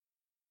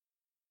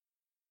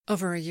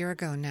Over a year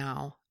ago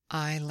now,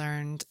 I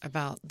learned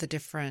about the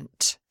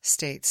different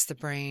states the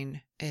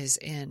brain is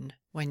in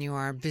when you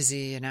are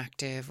busy and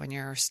active, when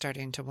you're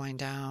starting to wind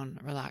down,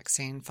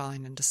 relaxing,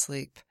 falling into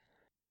sleep.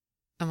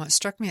 And what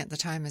struck me at the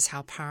time is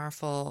how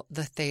powerful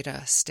the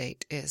theta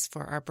state is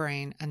for our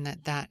brain, and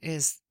that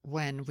is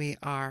when we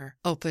are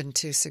open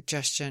to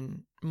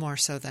suggestion more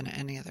so than at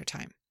any other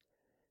time.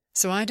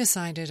 So I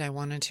decided I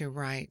wanted to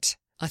write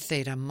a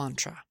theta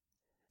mantra,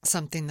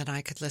 something that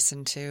I could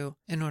listen to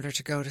in order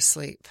to go to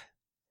sleep.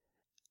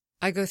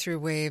 I go through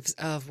waves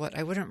of what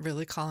I wouldn't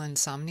really call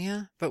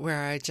insomnia, but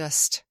where I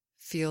just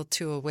feel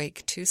too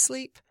awake to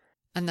sleep.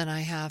 And then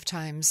I have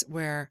times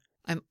where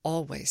I'm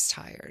always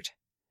tired.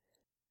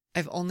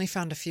 I've only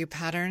found a few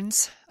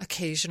patterns.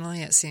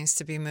 Occasionally it seems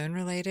to be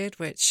moon-related,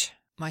 which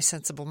my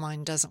sensible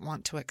mind doesn't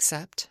want to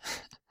accept.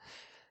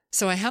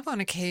 So I have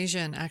on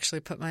occasion actually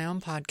put my own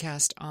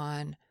podcast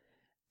on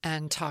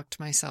and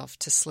talked myself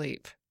to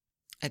sleep.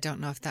 I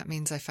don't know if that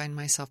means I find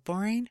myself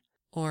boring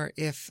or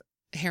if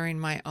hearing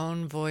my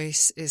own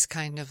voice is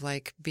kind of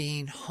like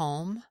being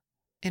home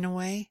in a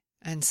way.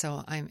 And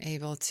so I'm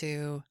able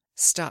to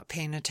stop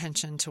paying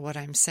attention to what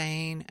I'm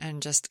saying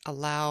and just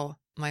allow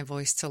my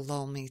voice to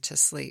lull me to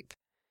sleep.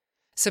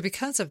 So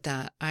because of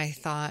that, I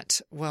thought,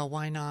 well,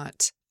 why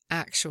not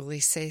actually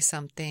say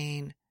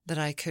something that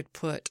I could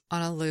put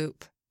on a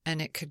loop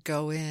and it could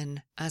go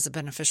in as a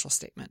beneficial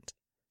statement.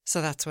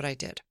 So that's what I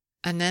did.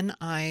 And then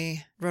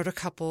I wrote a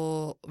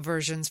couple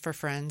versions for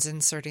friends,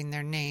 inserting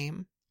their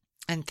name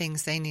and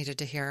things they needed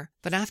to hear.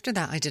 But after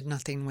that, I did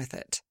nothing with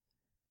it.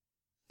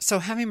 So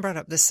having brought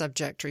up this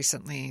subject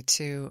recently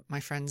to my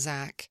friend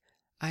Zach,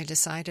 I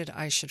decided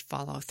I should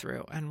follow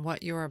through. And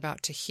what you're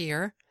about to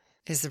hear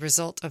is the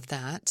result of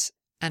that,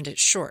 and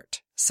it's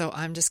short. So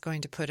I'm just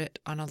going to put it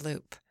on a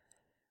loop.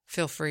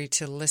 Feel free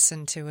to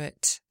listen to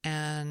it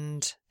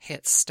and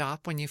hit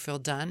stop when you feel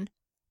done.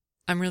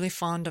 I'm really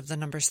fond of the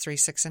numbers 3,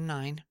 6, and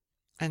 9.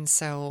 And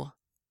so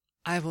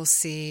I will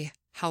see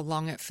how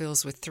long it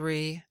feels with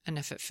 3, and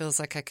if it feels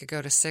like I could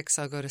go to 6,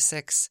 I'll go to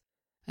 6,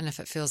 and if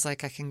it feels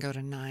like I can go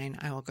to 9,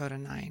 I will go to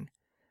 9.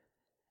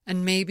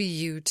 And maybe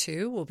you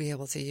too will be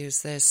able to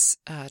use this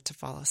to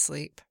fall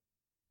asleep,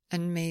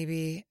 and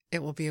maybe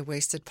it will be a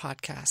wasted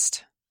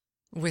podcast,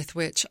 with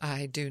which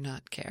I do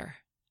not care.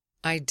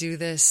 I do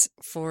this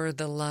for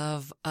the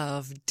love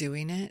of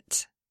doing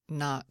it,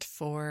 not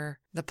for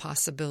the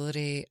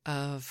possibility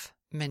of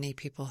many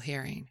people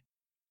hearing.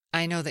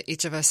 I know that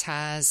each of us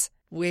has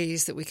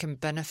ways that we can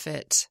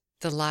benefit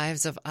the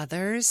lives of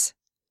others,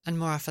 and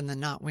more often than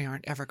not, we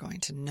aren't ever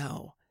going to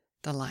know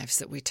the lives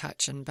that we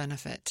touch and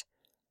benefit.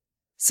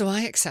 So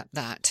I accept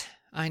that.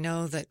 I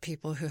know that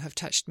people who have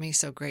touched me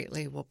so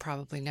greatly will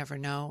probably never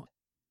know.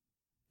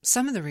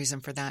 Some of the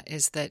reason for that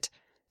is that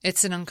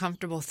it's an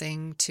uncomfortable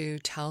thing to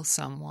tell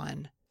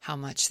someone how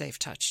much they've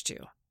touched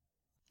you.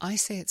 I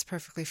say it's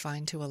perfectly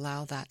fine to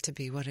allow that to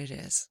be what it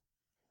is.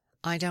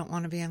 I don't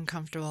want to be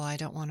uncomfortable. I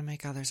don't want to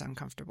make others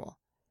uncomfortable.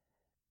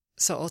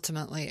 So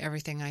ultimately,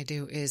 everything I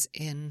do is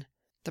in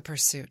the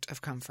pursuit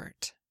of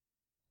comfort.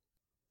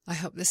 I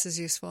hope this is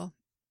useful,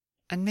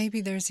 and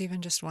maybe there's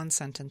even just one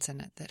sentence in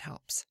it that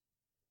helps.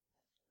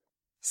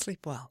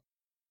 Sleep well.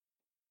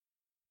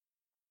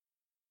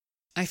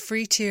 I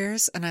free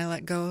tears and I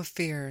let go of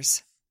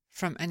fears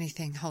from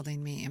anything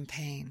holding me in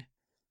pain.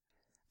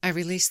 I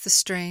release the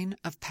strain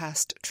of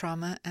past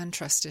trauma and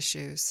trust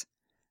issues.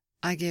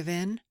 I give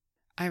in,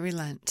 I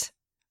relent.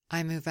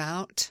 I move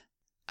out,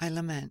 I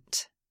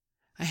lament.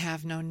 I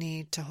have no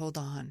need to hold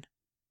on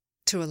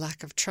to a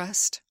lack of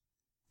trust,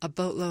 a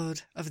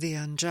boatload of the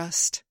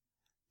unjust.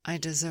 I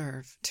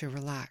deserve to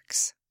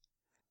relax.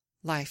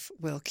 Life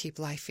will keep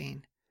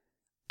lifing.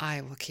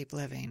 I will keep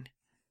living.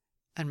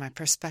 And my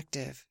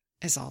perspective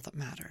is all that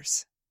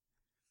matters.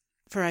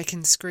 For I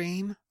can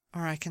scream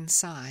or I can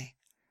sigh.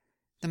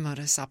 The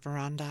modus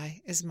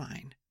operandi is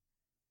mine.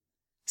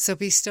 So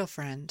be still,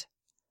 friend.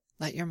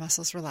 Let your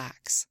muscles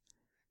relax.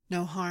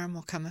 No harm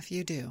will come if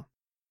you do.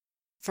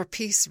 For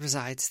peace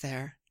resides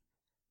there,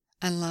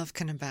 and love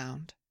can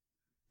abound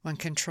when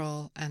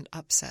control and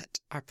upset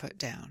are put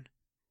down.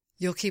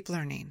 You'll keep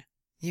learning.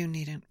 You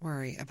needn't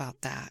worry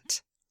about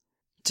that.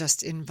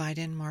 Just invite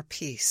in more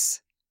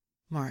peace,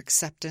 more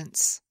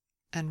acceptance,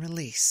 and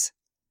release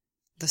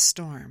the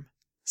storm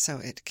so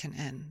it can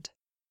end.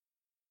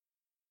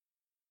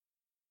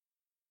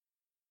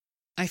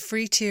 I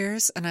free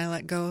tears and I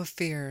let go of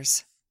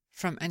fears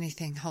from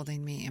anything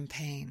holding me in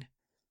pain.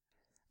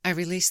 I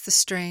release the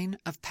strain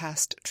of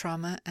past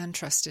trauma and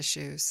trust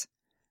issues.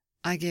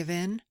 I give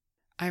in,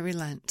 I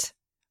relent.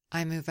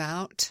 I move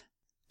out,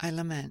 I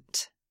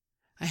lament.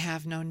 I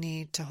have no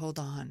need to hold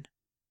on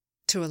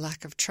to a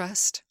lack of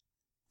trust,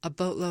 a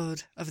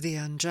boatload of the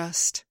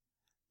unjust.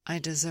 I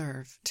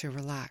deserve to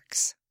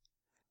relax.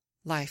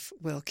 Life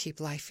will keep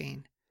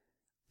lifing.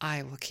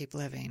 I will keep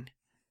living.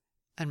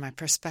 And my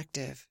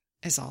perspective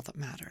is all that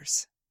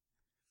matters.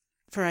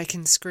 For I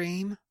can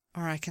scream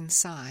or I can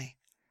sigh.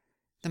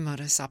 The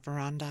modus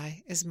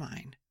operandi is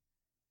mine.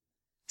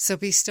 So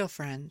be still,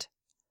 friend.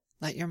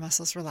 Let your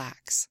muscles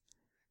relax.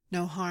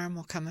 No harm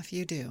will come if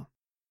you do.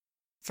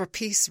 For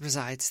peace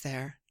resides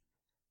there,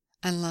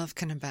 and love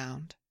can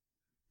abound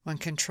when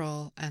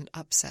control and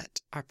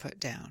upset are put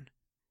down.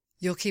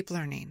 You'll keep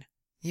learning.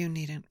 You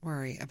needn't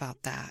worry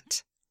about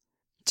that.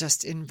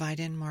 Just invite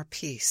in more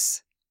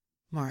peace,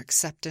 more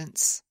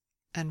acceptance,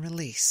 and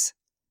release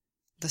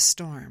the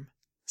storm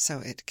so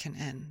it can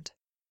end.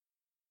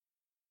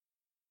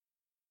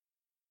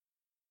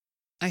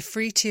 I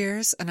free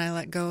tears and I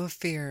let go of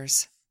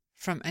fears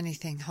from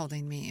anything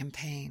holding me in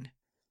pain.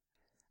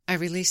 I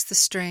release the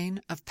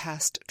strain of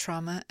past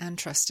trauma and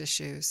trust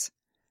issues.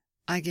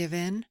 I give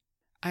in,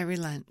 I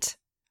relent,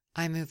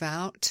 I move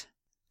out,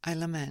 I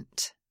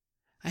lament.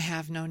 I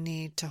have no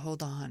need to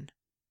hold on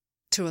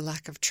to a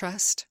lack of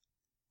trust,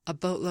 a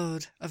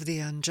boatload of the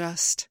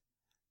unjust.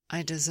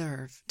 I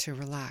deserve to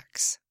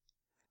relax.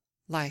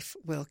 Life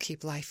will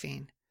keep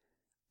lifing.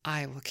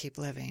 I will keep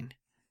living.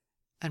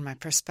 And my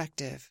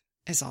perspective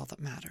is all that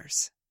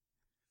matters.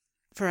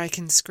 For I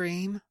can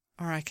scream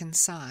or I can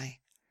sigh.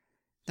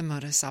 The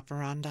modus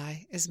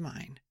operandi is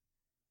mine.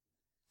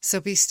 So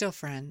be still,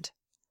 friend.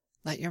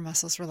 Let your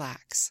muscles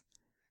relax.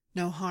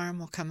 No harm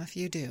will come if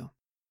you do.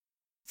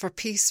 For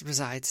peace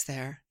resides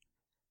there,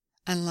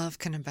 and love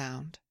can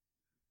abound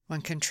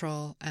when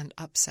control and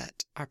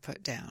upset are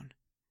put down.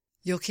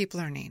 You'll keep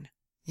learning.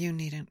 You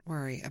needn't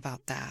worry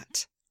about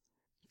that.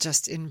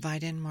 Just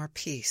invite in more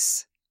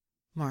peace,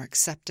 more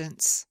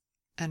acceptance,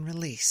 and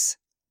release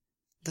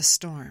the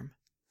storm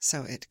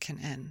so it can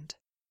end.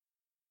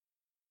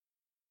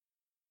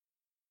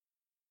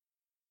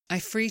 I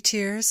free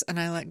tears and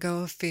I let go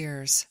of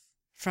fears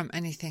from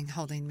anything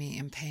holding me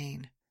in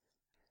pain.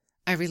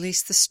 I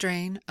release the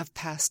strain of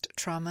past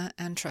trauma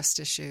and trust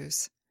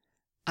issues.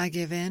 I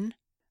give in,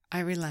 I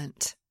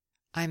relent,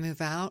 I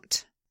move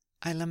out,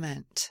 I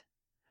lament.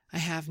 I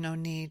have no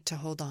need to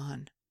hold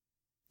on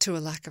to a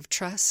lack of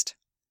trust,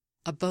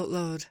 a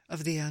boatload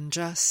of the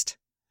unjust.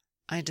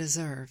 I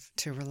deserve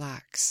to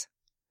relax.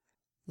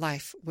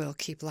 Life will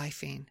keep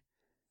lifing.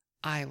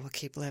 I will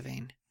keep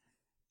living.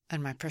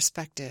 And my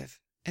perspective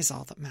is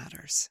all that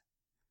matters.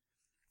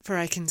 For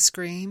I can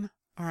scream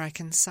or I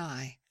can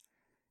sigh.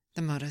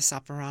 The modus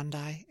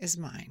operandi is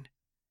mine.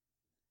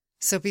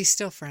 So be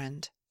still,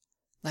 friend.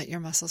 Let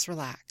your muscles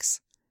relax.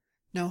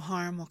 No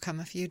harm will come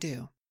if you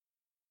do.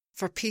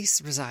 For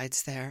peace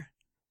resides there,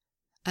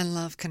 and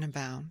love can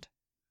abound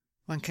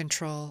when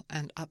control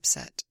and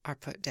upset are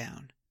put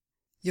down.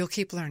 You'll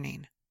keep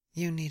learning.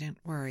 You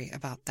needn't worry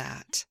about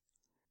that.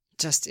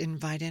 Just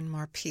invite in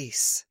more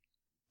peace,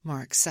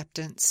 more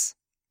acceptance,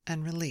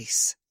 and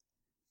release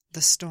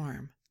the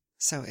storm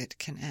so it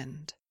can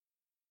end.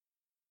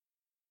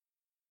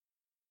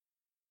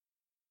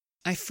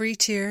 I free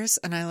tears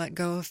and I let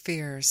go of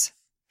fears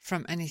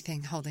from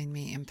anything holding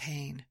me in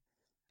pain.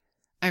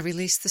 I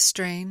release the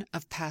strain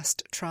of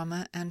past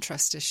trauma and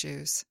trust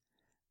issues.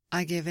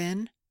 I give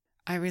in,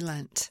 I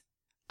relent,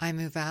 I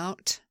move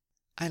out,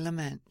 I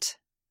lament.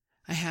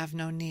 I have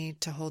no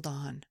need to hold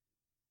on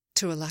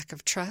to a lack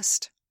of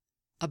trust,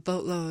 a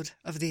boatload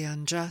of the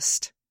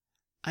unjust.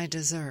 I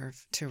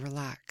deserve to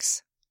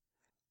relax.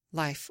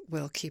 Life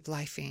will keep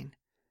lifing.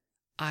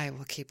 I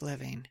will keep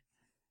living.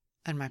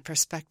 And my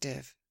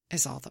perspective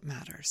is all that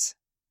matters.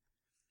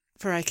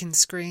 For I can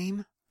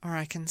scream or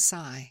I can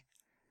sigh.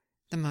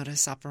 The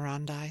modus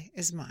operandi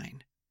is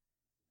mine.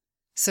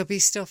 So be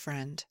still,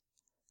 friend.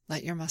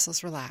 Let your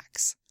muscles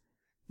relax.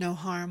 No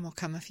harm will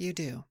come if you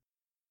do.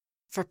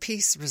 For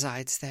peace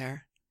resides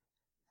there,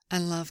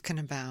 and love can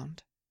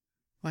abound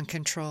when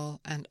control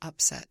and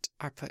upset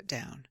are put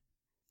down.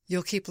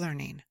 You'll keep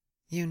learning.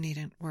 You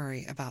needn't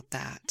worry about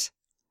that.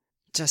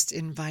 Just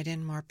invite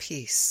in more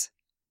peace,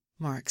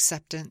 more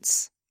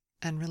acceptance,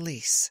 and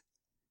release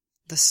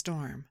the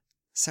storm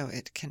so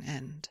it can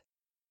end.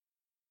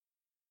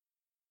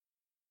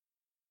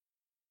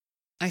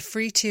 I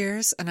free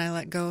tears and I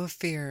let go of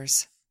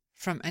fears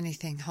from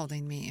anything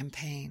holding me in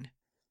pain.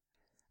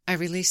 I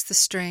release the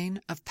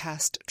strain of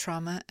past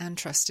trauma and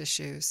trust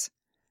issues.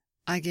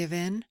 I give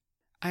in,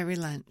 I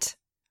relent,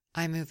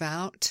 I move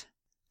out,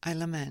 I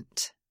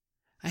lament.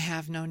 I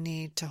have no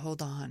need to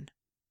hold on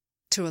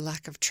to a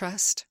lack of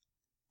trust,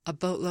 a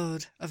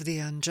boatload of the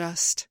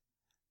unjust.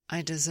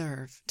 I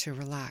deserve to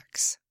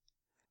relax.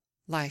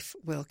 Life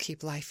will keep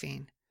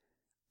lifing.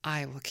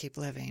 I will keep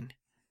living.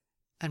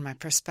 And my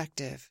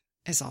perspective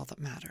is all that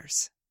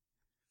matters.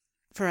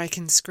 For I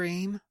can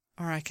scream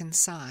or I can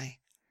sigh.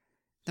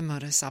 The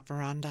modus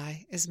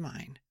operandi is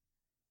mine.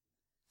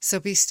 So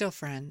be still,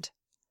 friend.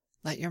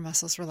 Let your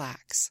muscles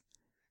relax.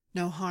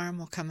 No harm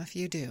will come if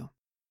you do.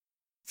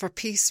 For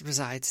peace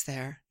resides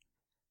there,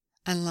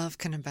 and love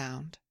can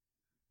abound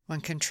when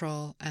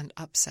control and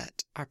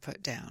upset are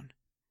put down.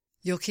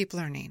 You'll keep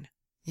learning.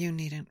 You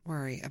needn't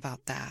worry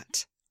about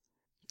that.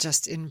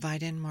 Just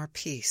invite in more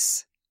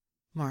peace,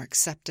 more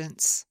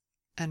acceptance,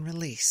 and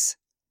release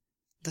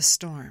the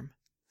storm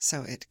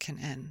so it can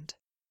end.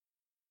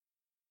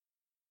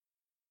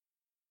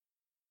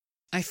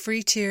 I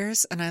free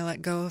tears and I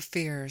let go of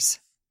fears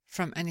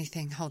from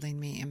anything holding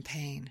me in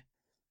pain.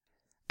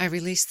 I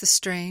release the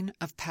strain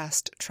of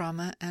past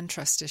trauma and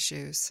trust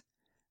issues.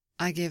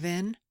 I give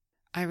in,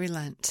 I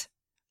relent.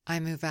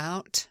 I move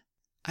out,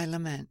 I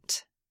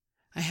lament.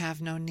 I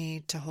have no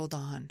need to hold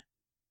on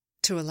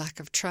to a lack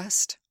of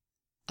trust,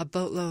 a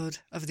boatload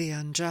of the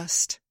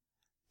unjust.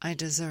 I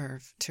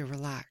deserve to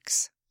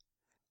relax.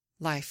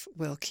 Life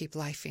will keep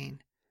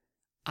lifing.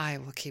 I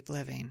will keep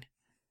living.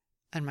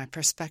 And my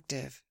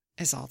perspective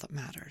is all that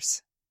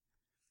matters.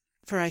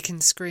 For I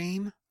can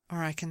scream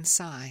or I can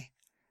sigh.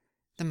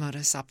 The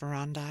modus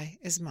operandi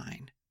is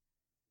mine.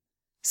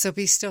 So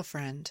be still,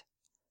 friend.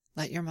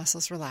 Let your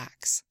muscles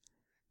relax.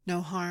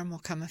 No harm will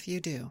come if you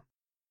do.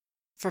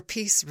 For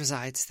peace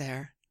resides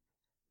there,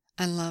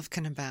 and love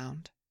can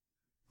abound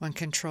when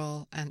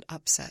control and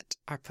upset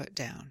are put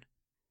down.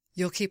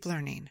 You'll keep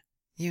learning.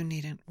 You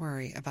needn't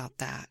worry about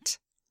that.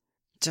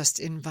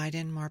 Just invite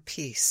in more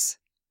peace,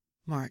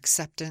 more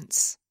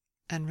acceptance,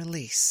 and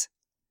release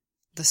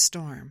the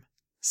storm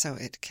so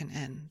it can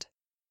end.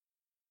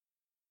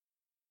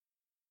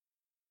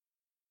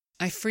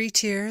 I free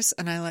tears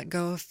and I let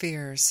go of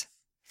fears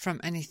from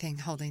anything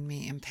holding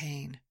me in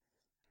pain.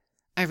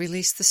 I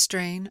release the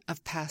strain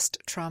of past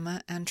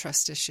trauma and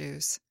trust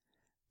issues.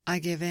 I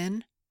give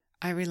in,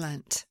 I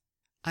relent.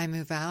 I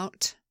move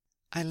out,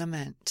 I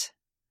lament.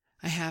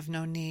 I have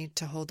no need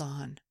to hold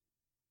on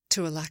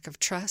to a lack of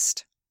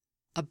trust,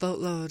 a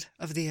boatload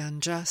of the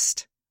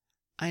unjust.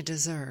 I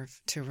deserve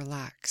to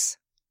relax.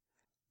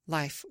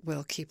 Life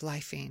will keep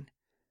lifing.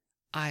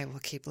 I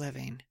will keep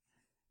living.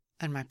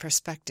 And my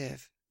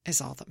perspective is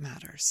all that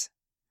matters.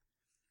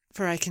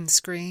 For I can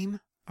scream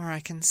or I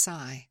can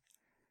sigh.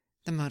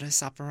 The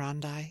modus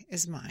operandi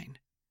is mine.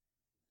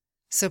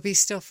 So be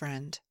still,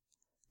 friend.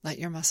 Let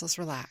your muscles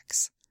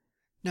relax.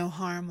 No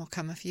harm will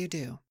come if you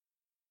do.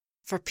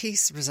 For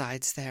peace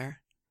resides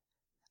there,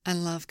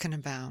 and love can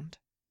abound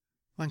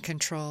when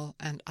control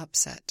and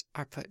upset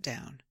are put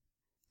down.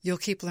 You'll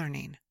keep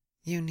learning.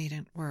 You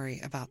needn't worry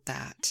about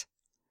that.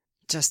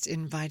 Just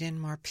invite in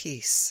more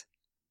peace,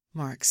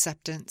 more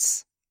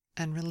acceptance,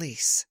 and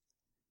release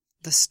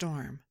the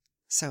storm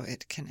so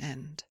it can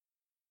end.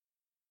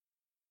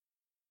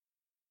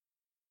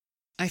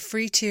 I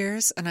free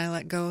tears and I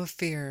let go of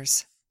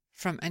fears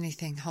from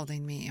anything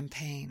holding me in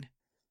pain.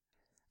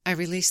 I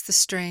release the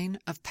strain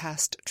of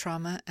past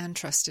trauma and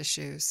trust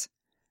issues.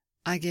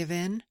 I give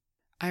in,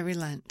 I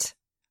relent.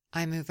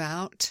 I move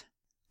out,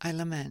 I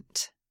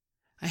lament.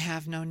 I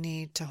have no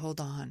need to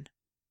hold on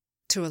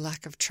to a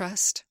lack of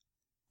trust,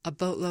 a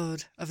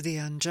boatload of the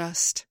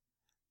unjust.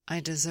 I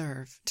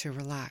deserve to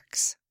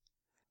relax.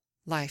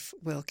 Life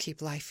will keep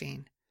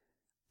lifing.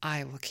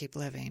 I will keep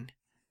living.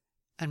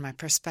 And my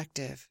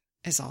perspective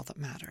is all that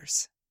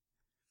matters.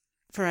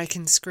 For I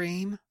can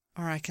scream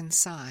or I can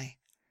sigh.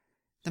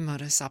 The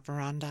modus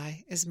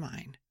operandi is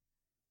mine.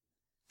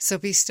 So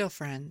be still,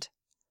 friend.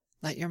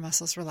 Let your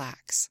muscles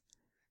relax.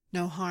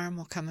 No harm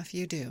will come if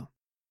you do.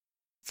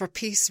 For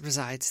peace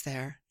resides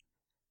there,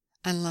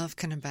 and love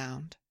can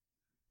abound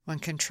when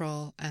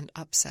control and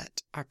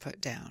upset are put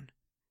down.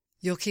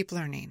 You'll keep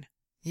learning.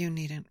 You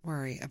needn't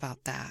worry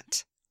about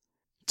that.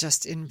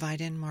 Just invite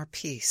in more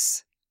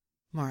peace,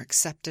 more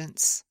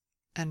acceptance,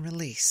 and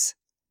release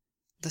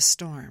the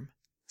storm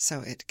so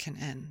it can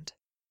end.